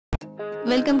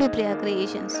Welcome to Priya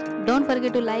Creations. Don't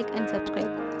forget to like and subscribe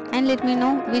and let me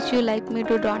know which you like me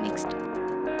to draw next.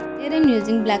 Here I am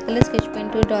using black color sketch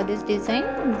pen to draw this design,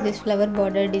 this flower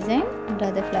border design. Draw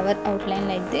the flower outline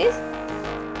like this.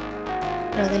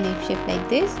 Draw the leaf shape like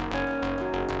this.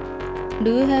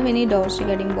 Do you have any doubts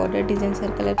regarding border designs or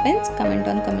color pens? Comment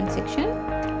on comment section.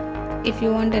 If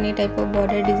you want any type of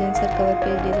border designs or cover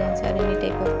page designs or any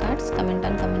type of cards, comment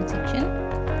on comment section.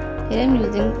 Here I am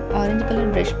using orange color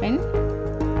brush pen.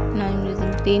 Now I am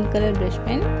using green color brush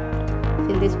pen.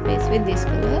 Fill this space with this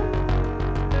color.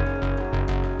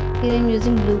 Here I am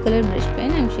using blue color brush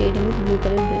pen. I am shading with blue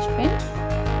color brush pen.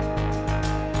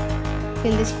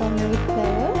 Fill this corner with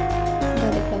flower. Draw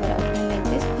the flower outline like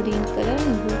this. Green color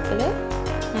and blue color.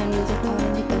 I am using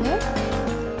orange color.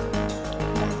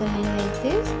 Draw the line like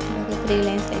this. Draw the 3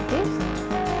 lines like this.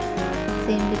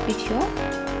 Same repeat here.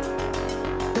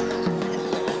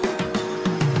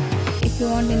 If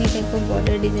you want any type of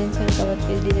border designs or cover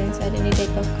page designs or any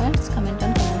type of cards, comment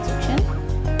on comment section.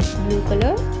 Blue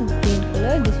color, green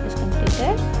color, this was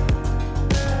completed.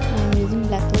 I am using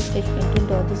black color sketch pen to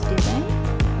draw this design.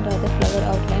 Draw the flower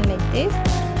outline like this.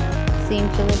 Same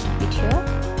flower repeat here.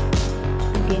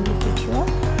 Again repeat here.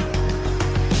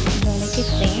 Draw like a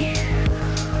frame.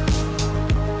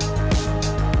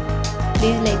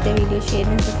 Please like the video, share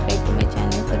and subscribe to my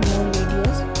channel for more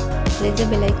videos. Press the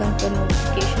bell icon for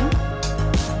notification.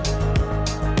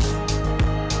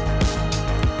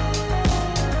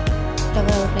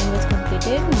 Flower outline was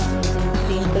completed. Now I am using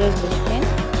green color brush pen.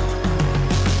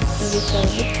 Fill this flower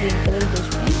with green color brush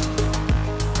pen.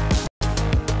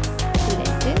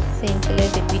 Like this. Same color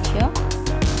repeat here.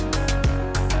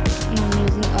 Now I am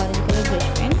using orange color brush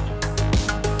pen.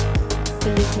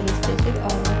 Fill this whole space with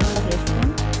orange color brush pen.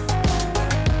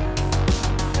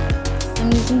 I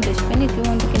am using brush pen. If you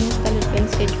want, you can use color pen,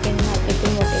 sketch pen, marker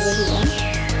pen, whatever you want.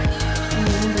 I am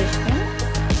using brush pen.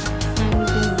 I am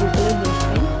using blue color brush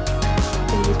pen.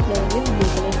 Fill this flower with blue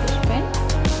color brush pen.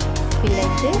 Fill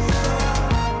like this.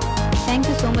 Thank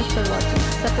you so much for watching,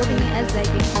 supporting me as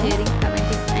liking, sharing,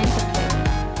 commenting